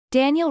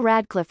Daniel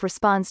Radcliffe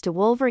responds to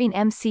Wolverine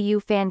MCU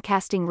fan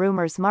casting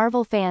rumors.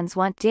 Marvel fans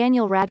want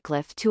Daniel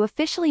Radcliffe to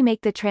officially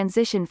make the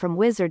transition from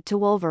Wizard to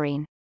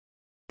Wolverine.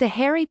 The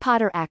Harry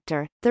Potter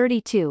actor,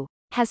 32,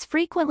 has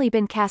frequently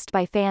been cast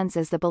by fans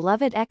as the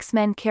beloved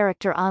X-Men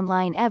character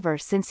online ever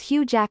since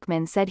Hugh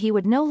Jackman said he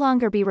would no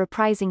longer be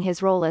reprising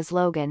his role as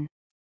Logan.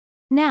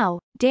 Now,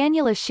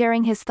 Daniel is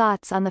sharing his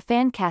thoughts on the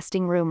fan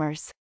casting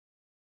rumors.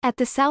 At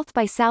the South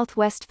by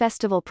Southwest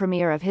Festival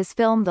premiere of his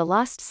film The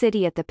Lost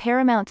City at the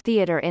Paramount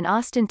Theater in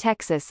Austin,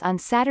 Texas on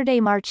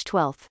Saturday, March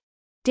 12,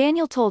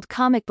 Daniel told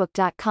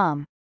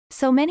comicbook.com,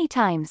 "So many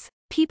times,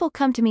 people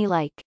come to me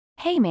like,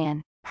 'Hey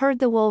man, heard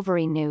the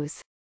Wolverine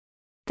news?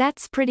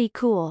 That's pretty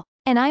cool.'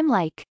 And I'm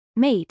like,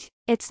 'Mate,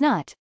 it's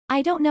not.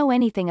 I don't know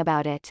anything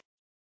about it.'"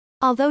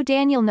 Although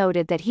Daniel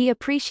noted that he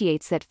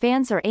appreciates that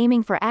fans are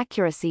aiming for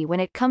accuracy when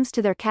it comes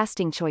to their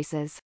casting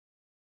choices.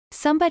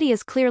 "Somebody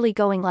is clearly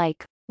going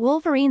like,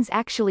 'Wolverine's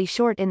actually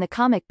short in the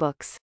comic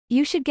books,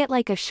 you should get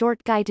like a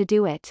short guy to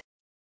do it,'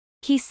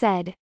 he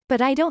said.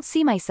 "But I don't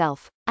see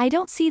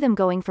them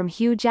going from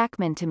Hugh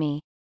Jackman to me."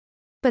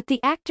 But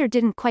the actor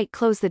didn't quite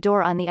close the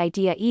door on the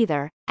idea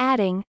either,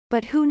 adding,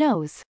 "But who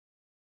knows?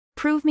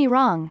 Prove me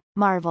wrong,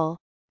 Marvel."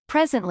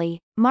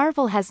 Presently,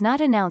 Marvel has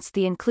not announced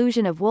the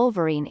inclusion of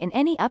Wolverine in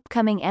any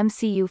upcoming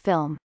MCU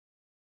film.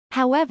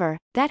 However,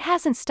 that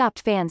hasn't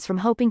stopped fans from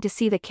hoping to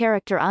see the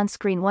character on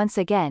screen once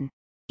again,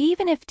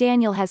 even if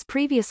Daniel has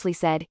previously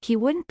said he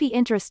wouldn't be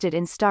interested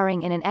in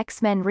starring in an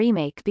X-Men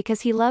remake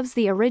because he loves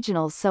the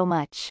originals so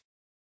much.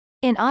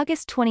 In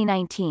August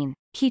 2019,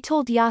 he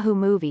told Yahoo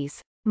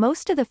Movies,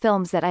 "Most of the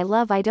films that I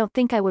love I don't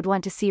think I would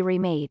want to see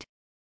remade.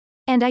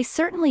 And I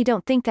certainly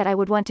don't think that I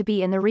would want to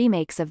be in the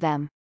remakes of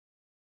them."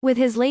 With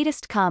his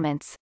latest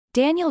comments,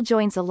 Daniel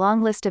joins a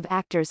long list of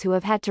actors who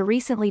have had to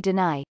recently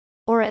deny,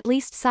 or at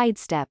least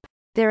sidestep,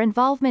 their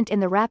involvement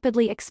in the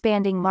rapidly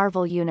expanding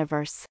Marvel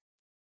universe.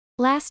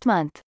 Last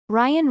month,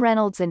 Ryan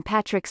Reynolds and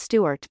Patrick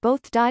Stewart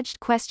both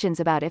dodged questions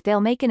about if they'll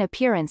make an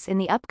appearance in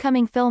the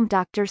upcoming film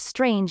Doctor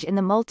Strange in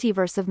the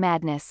Multiverse of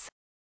Madness.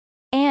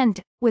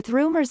 And, with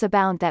rumors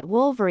abound that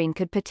Wolverine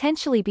could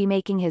potentially be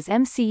making his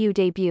MCU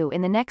debut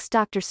in the next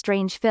Doctor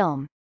Strange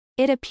film,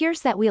 it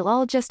appears that we'll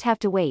all just have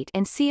to wait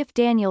and see if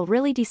Daniel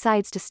really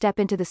decides to step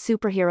into the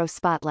superhero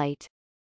spotlight.